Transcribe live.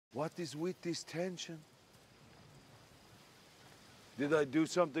What is with this tension? Did I do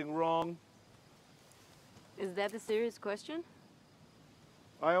something wrong? Is that a serious question?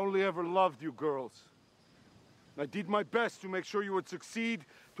 I only ever loved you girls. I did my best to make sure you would succeed,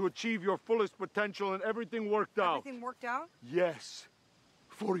 to achieve your fullest potential, and everything worked out. Everything worked out? Yes.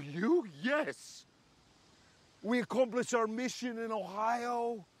 For you, yes. We accomplished our mission in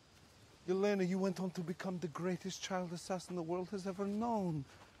Ohio. Yelena, you went on to become the greatest child assassin the world has ever known.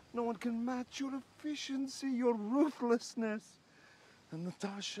 No one can match your efficiency, your ruthlessness. And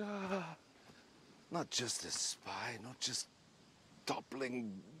Natasha, not just a spy, not just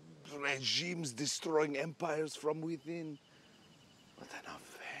toppling regimes, destroying empires from within, but an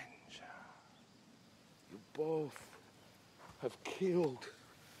avenger. You both have killed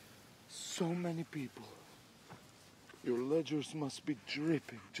so many people. Your ledgers must be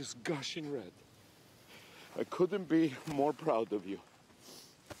dripping, just gushing red. I couldn't be more proud of you.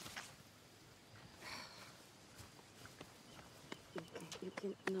 You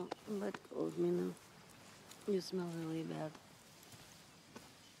can, no, let go of me now. You smell really bad.